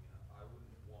you're looking at. I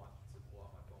wouldn't want to pull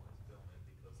out my phone and film it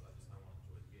because I want to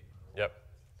enjoy the game. I don't Yep. want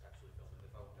to actually film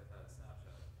it. If I had a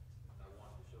Snapchat and I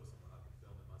wanted to show someone, I could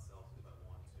film it myself if I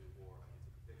wanted to, or I could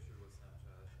take a picture with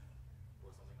Snapchat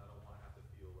or something. I don't want to have to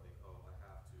feel like, oh, I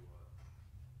have to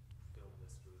film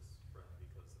this for this friend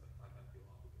because I kind of feel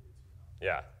obligated to now.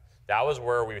 Yeah, that was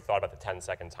where we thought about the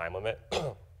 10-second time limit.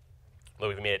 But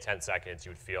if we made it 10 seconds,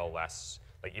 you would feel less,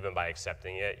 like even by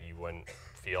accepting it, you wouldn't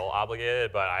feel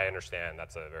obligated, but I understand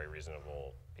that's a very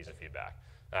reasonable piece of feedback.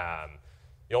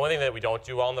 The only thing that we don't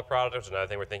do well in the product, which is another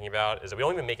thing we're thinking about, is that we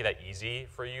don't even make it that easy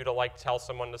for you to like tell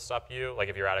someone to sup you, like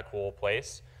if you're at a cool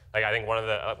place. Like I think one of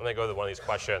the, let me go to one of these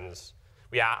questions.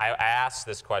 I asked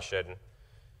this question,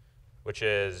 which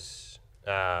is,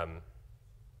 would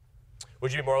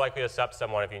you be more likely to sup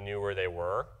someone if you knew where they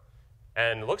were?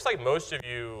 And it looks like most of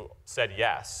you said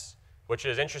yes, which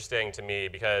is interesting to me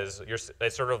because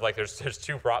it's sort of like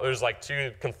there's like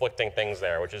two conflicting things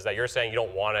there, which is that you're saying you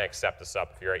don't want to accept a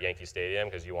sup if you're at Yankee Stadium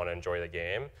because you want to enjoy the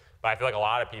game. But I feel like a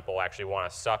lot of people actually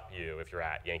want to sup you if you're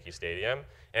at Yankee Stadium.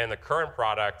 And in the current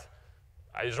product,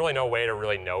 there's really no way to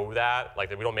really know that. Like,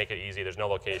 we don't make it easy. There's no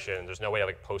location. There's no way of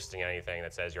like posting anything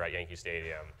that says you're at Yankee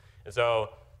Stadium. And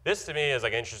so this to me is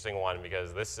like an interesting one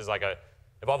because this is like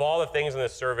above all the things in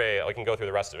this survey, I can go through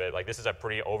the rest of it, like this is a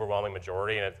pretty overwhelming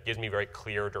majority, and it gives me very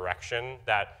clear direction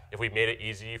that if we made it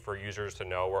easy for users to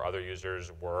know where other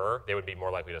users were, they would be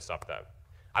more likely to sup them.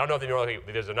 I don't know if they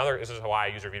know, this is why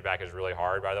user feedback is really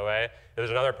hard, by the way. There's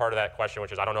another part of that question,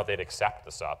 which is I don't know if they'd accept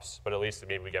the subs, but at least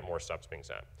maybe we get more subs being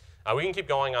sent. We can keep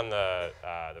going on the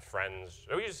friends,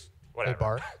 we just, whatever. Hey,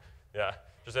 Bart. Yeah,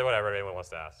 just say whatever anyone wants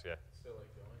to ask, yeah. Still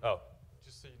like going? Oh.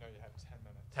 Just so you know, you have 10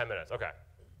 minutes. 10 minutes, okay.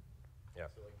 Yeah.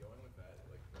 So like going with that,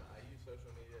 like when I use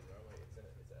social media, normally it's at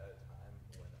a time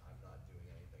when I'm not doing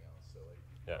anything else. So like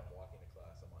I'm walking to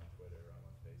class, I'm on Twitter, I'm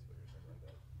on Facebook or something like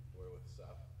that. Where with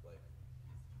SUP, like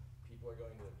people are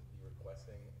going to be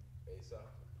requesting a SUP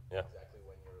exactly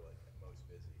when you're like most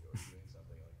busy or doing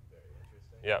something like very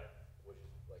interesting. Yeah. Which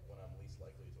is like when I'm least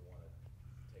likely to want to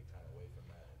take time away from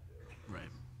that and do it.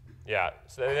 Right. Yeah,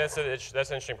 so that's an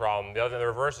interesting problem. The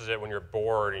reverse is that when you're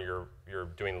bored and you're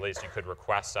doing the least, you could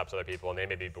request subs to other people and they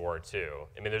may be bored too.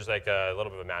 I mean, there's like a little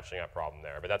bit of a matching up problem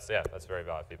there, but that's very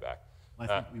valid feedback. I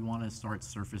think we want to start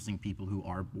surfacing people who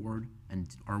are bored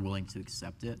and are willing to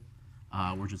accept it.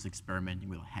 We're just experimenting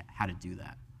with how to do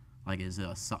that. Like, is it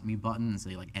a sup me button and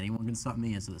say like anyone can sup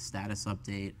me? Is it a status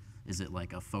update? Is it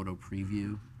like a photo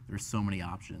preview? There's so many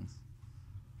options.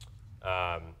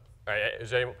 All right, is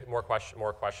there any more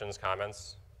questions,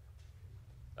 comments?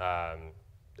 Yeah.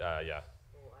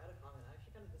 Well, I had a comment. I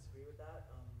actually kind of disagree with that.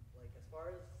 Like, as far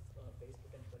as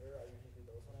Facebook and Twitter, I usually do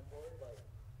those when I'm bored. Like,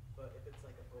 but if it's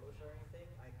like a photo sharing thing,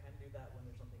 I can do that when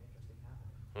there's something interesting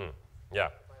happening. Yeah.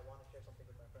 If I want to share something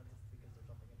with my friends, it's because there's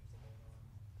something interesting going on.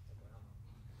 Like, around them.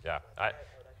 Yeah. I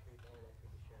would actually be more likely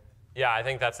to share it. Yeah, I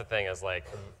think that's the thing is like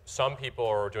some people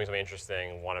are doing something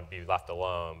interesting, want to be left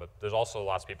alone, but there's also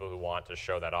lots of people who want to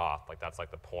show that off. Like that's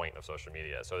like the point of social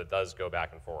media. So it does go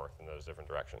back and forth in those different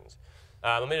directions.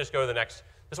 Let me just go to the next.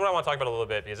 This is what I want to talk about a little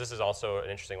bit because this is also an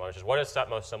interesting one, which is what is SUP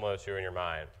most similar to in your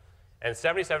mind? And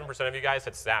 77% of you guys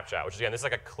said Snapchat, which is, again, this is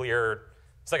like a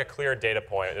clear data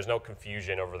point. There's no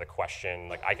confusion over the question.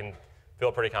 Like I can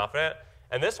feel pretty confident.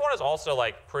 And this one is also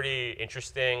like pretty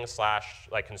interesting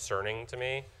 / like concerning to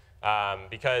me.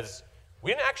 Because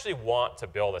we didn't actually want to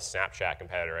build a Snapchat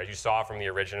competitor, as you saw from the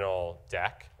original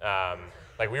deck.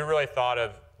 Like we really thought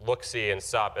of Looksee and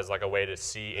SUP as like a way to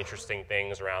see interesting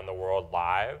things around the world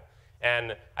live.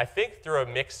 And I think through a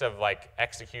mix of like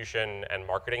execution and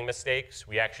marketing mistakes,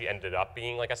 we actually ended up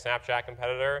being like a Snapchat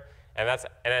competitor. And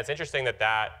it's interesting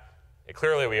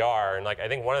clearly we are. And like I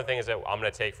think one of the things that I'm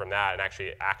going to take from that and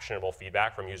actually actionable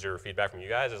feedback from user feedback from you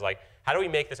guys is like, how do we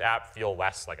make this app feel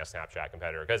less like a Snapchat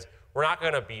competitor? Because we're not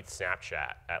going to beat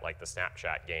Snapchat at like the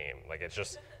Snapchat game. Like it's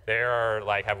just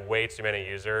have way too many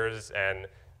users, and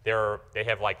they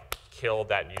have like killed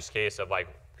that use case of like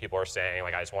people are saying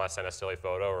like I just want to send a silly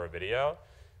photo or a video.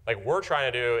 Like we're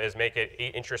trying to do is make it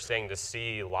interesting to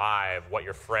see live what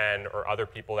your friend or other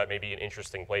people that may be in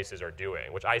interesting places are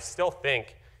doing, which I still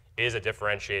think is a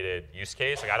differentiated use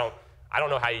case. Like I don't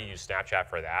know how you use Snapchat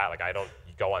for that. Like I don't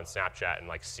go on Snapchat and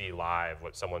like see live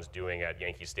what someone's doing at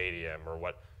Yankee Stadium or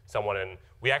what someone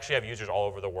we actually have users all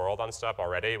over the world on SUP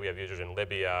already. We have users in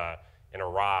Libya, in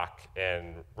Iraq,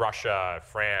 in Russia,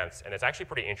 France, and it's actually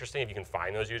pretty interesting if you can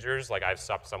find those users. Like I've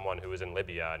SUP'd someone who was in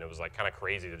Libya, and it was like kind of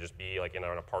crazy to just be like in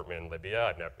an apartment in Libya.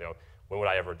 I've never, when would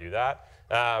I ever do that?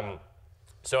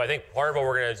 So I think part of what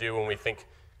we're going to do when we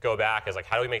go back is like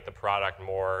how do we make the product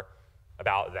more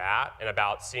about that and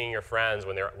about seeing your friends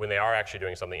when they are actually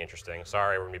doing something interesting.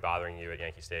 Sorry, we're going to be bothering you at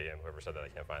Yankee Stadium, whoever said that I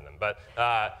can't find them.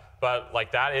 But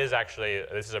like that is actually,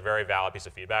 this is a very valid piece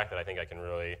of feedback that I think I can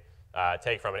really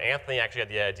take from it. Anthony actually had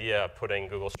the idea of putting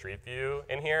Google Street View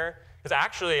in here, because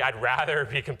actually I'd rather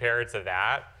be compared to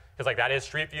that, because like that is,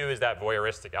 Street View is that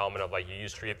voyeuristic element of like you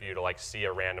use Street View to like see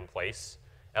a random place.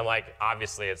 And like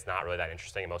obviously it's not really that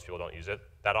interesting and most people don't use it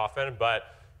that often, but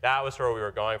that was sort of what we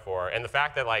were going for. And the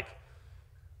fact that like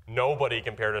nobody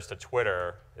compared us to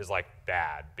Twitter is like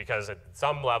bad, because at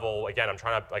some level, again, I'm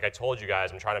trying to, like I told you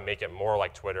guys, I'm trying to make it more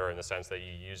like Twitter in the sense that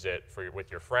you use it with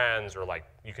your friends, or like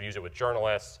you could use it with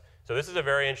journalists. So this is a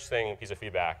very interesting piece of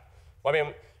feedback. Well, I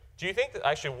mean, do you think that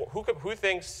actually, who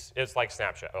thinks it's like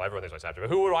Snapchat? Well, everyone thinks it's like Snapchat, but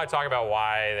who would want to talk about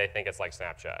why they think it's like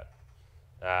Snapchat?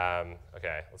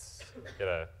 Okay, let's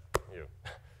get you.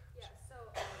 Yeah, so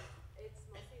it's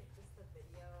mostly just the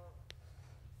video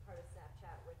part of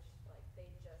Snapchat, which like they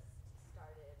just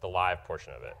started. The live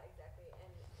portion of it. Yeah, exactly. And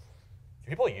do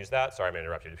people use that? Sorry, I'm going to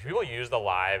interrupt you. Do people use the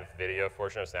live video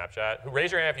portion of Snapchat?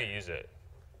 Raise your hand if you use it.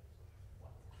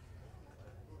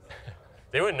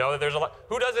 They wouldn't know that there's a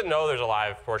who doesn't know there's a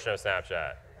live portion of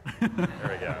Snapchat? There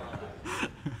we go.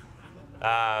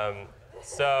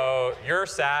 So you're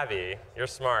savvy, you're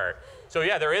smart. So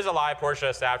yeah, there is a live portion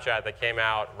of Snapchat that came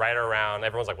out right around.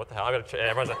 Everyone's like, "What the hell?"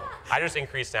 Everyone's like, "I just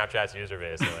increased Snapchat's user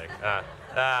base."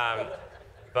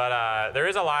 But there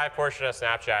is a live portion of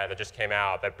Snapchat that just came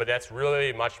out, but that's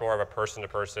really much more of a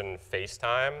person-to-person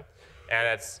FaceTime, and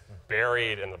it's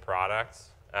buried in the product.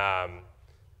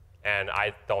 And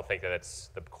I don't think that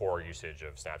it's the core usage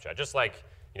of Snapchat. Just like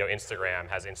Instagram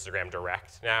has Instagram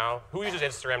Direct now. Who uses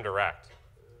Instagram Direct?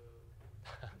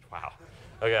 Wow.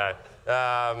 Okay.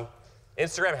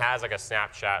 Instagram has like a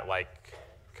Snapchat-like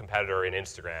competitor in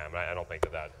Instagram. I don't think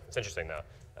that it's interesting though.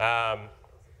 All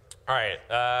right.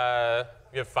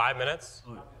 We have 5 minutes.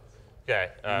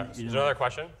 Okay. Is there another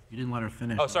question? You didn't let her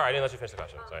finish. Oh, sorry. I didn't let you finish the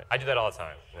question. Sorry. I do that all the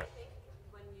time. Yeah.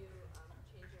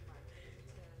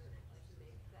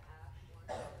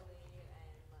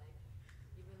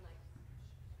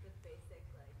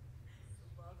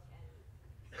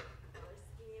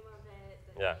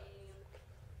 Yeah.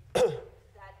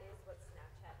 That is what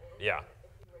Snapchat is. Yeah.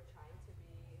 If you were trying to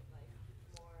be like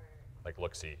more like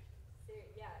look-see.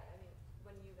 Yeah, I mean,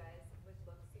 when you guys with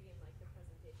look-see and like the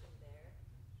presentation there,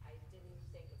 I didn't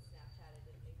think of Snapchat. I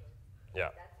didn't think of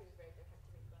that seems very different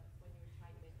to me. But when you were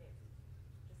trying to make it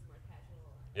just more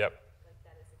casual, yep. Like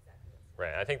that is exactly what Snapchat.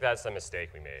 Right. I think that's the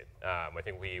mistake we made. I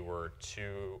think we were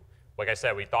too. Like I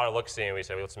said, we thought of look-see and we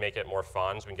said, let's make it more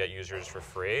fun so we can get users for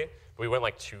free. But we went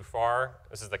like too far.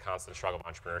 This is the constant struggle of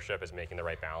entrepreneurship, is making the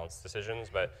right balance decisions.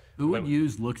 But who would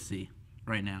use look-see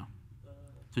right now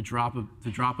to drop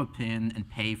a pin and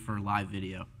pay for live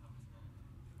video?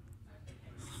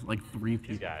 Like 3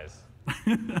 people. These guys.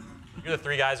 You're the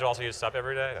 3 guys who also use SUP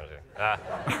every day? No,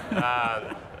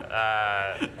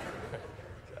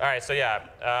 all right, so yeah,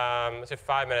 let's do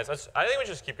 5 minutes. I think we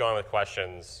should just keep going with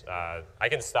questions. I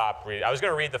can stop reading. I was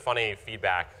going to read the funny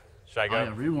feedback. Should I go? Oh,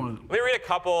 yeah, read one. Let me read a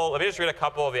couple. Let me just read a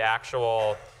couple of the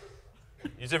actual.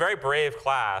 It's a very brave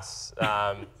class.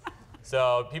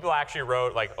 So people actually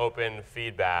wrote like open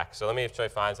feedback. So let me try to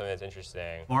find something that's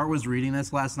interesting. Bart was reading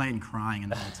this last night and crying in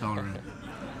the hotel room.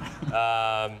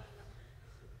 I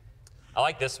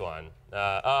like this one.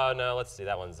 Oh no, let's see.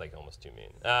 That one's like almost too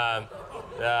mean.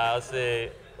 Let's see.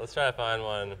 Let's try to find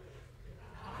one.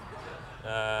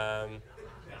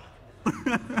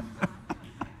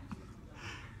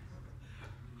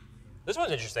 This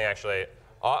one's interesting, actually.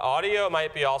 Audio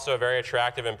might be also a very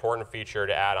attractive, important feature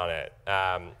to add on it.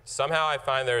 Somehow I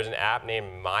find there's an app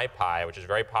named MyPi, which is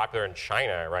very popular in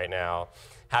China right now,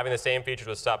 having the same features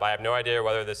with SUP. I have no idea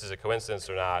whether this is a coincidence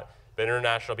or not, but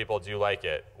international people do like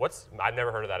it. I've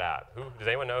never heard of that app. Does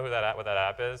anyone know what that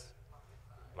app is?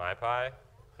 MyPi?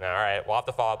 No, all right, we'll have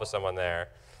to follow up with someone there.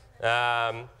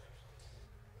 Let's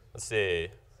see.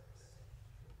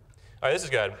 All right, this is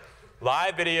good.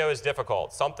 Live video is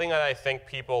difficult. Something that I think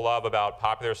people love about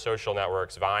popular social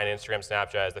networks, Vine, Instagram,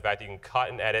 Snapchat, is the fact that you can cut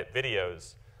and edit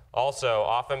videos. Also,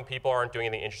 often people aren't doing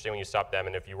anything interesting when you SUP them,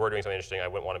 and if you were doing something interesting, I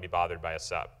wouldn't want to be bothered by a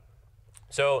SUP.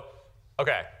 So,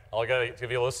 okay, I'll give you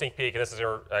a little sneak peek, and this is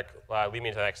going to lead me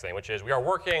into the next thing, which is we are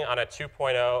working on a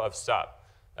 2.0 of SUP,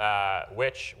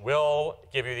 which will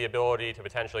give you the ability to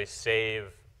potentially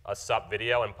save a SUP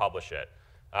video and publish it.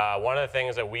 One of the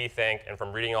things that we think, and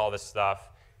from reading all this stuff,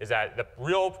 is that the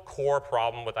real core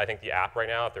problem with, I think, the app right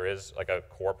now, if there is like a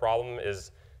core problem,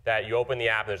 is that you open the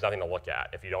app and there's nothing to look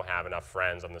at if you don't have enough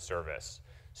friends on the service.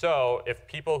 So if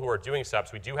people who are doing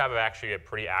SUPs, we do have actually a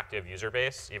pretty active user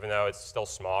base, even though it's still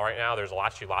small right now. There's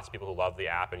actually lots of people who love the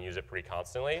app and use it pretty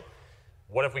constantly.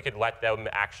 What if we could let them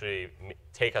actually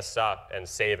take a SUP and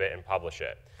save it and publish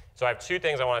it? So I have 2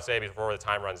 things I want to say before the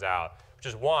time runs out, which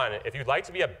is 1, if you'd like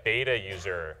to be a beta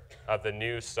user of the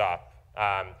new SUP,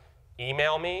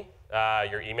 email me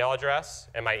your email address,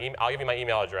 and I'll give you my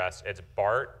email address. It's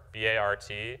Bart,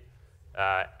 B-A-R-T,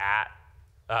 at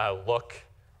look,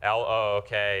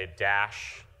 L-O-O-K,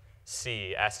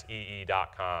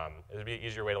 -C-S-E-E.com. It would be an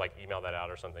easier way to like email that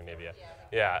out or something maybe.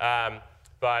 Yeah.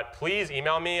 But please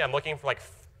email me. I'm looking for like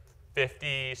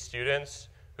 50 students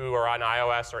who are on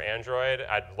iOS or Android.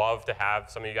 I'd love to have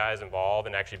some of you guys involved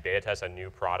and actually beta test a new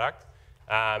product.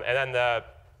 And then the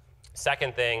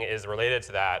second thing is related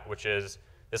to that, which is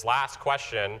this last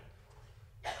question.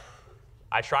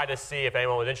 I tried to see if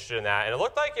anyone was interested in that, and it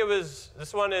looked like it was,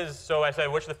 this one is, so I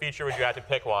said, which of the feature would you have to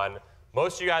pick one?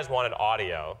 Most of you guys wanted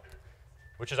audio,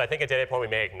 which is, I think, a data point we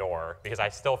may ignore, because I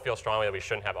still feel strongly that we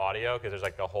shouldn't have audio, because there's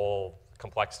like a whole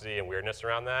complexity and weirdness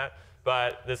around that.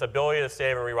 But this ability to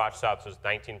save and rewatch subs was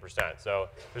 19%. So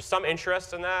there's some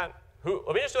interest in that.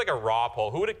 Let me just do like a raw poll.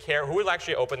 Who would care? Who would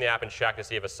actually open the app and check to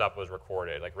see if a sub was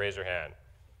recorded? Like, raise your hand.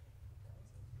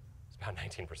 It's about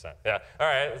 19%. Yeah. All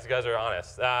right. These guys are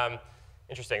honest.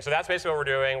 Interesting. So that's basically what we're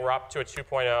doing. We're up to a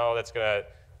 2.0 that's going to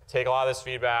take a lot of this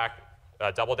feedback,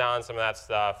 double down on some of that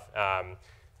stuff.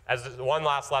 As one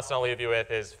last lesson I'll leave you with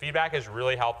is feedback is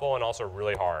really helpful and also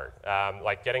really hard.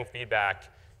 Like getting feedback,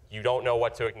 you don't know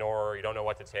what to ignore, you don't know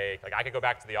what to take. Like I could go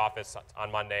back to the office on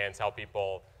Monday and tell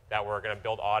people that we're going to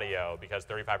build audio because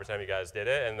 35% of you guys did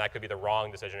it, and that could be the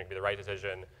wrong decision, it could be the right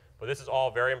decision. But this is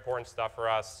all very important stuff for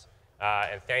us.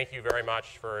 And thank you very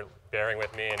much for bearing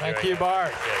with me. And thank you,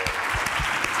 Bart.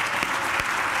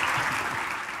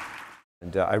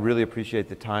 And I really appreciate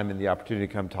the time and the opportunity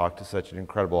to come talk to such an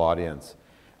incredible audience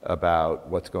about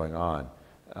what's going on.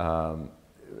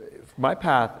 My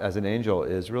path as an angel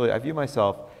is really, I view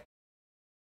myself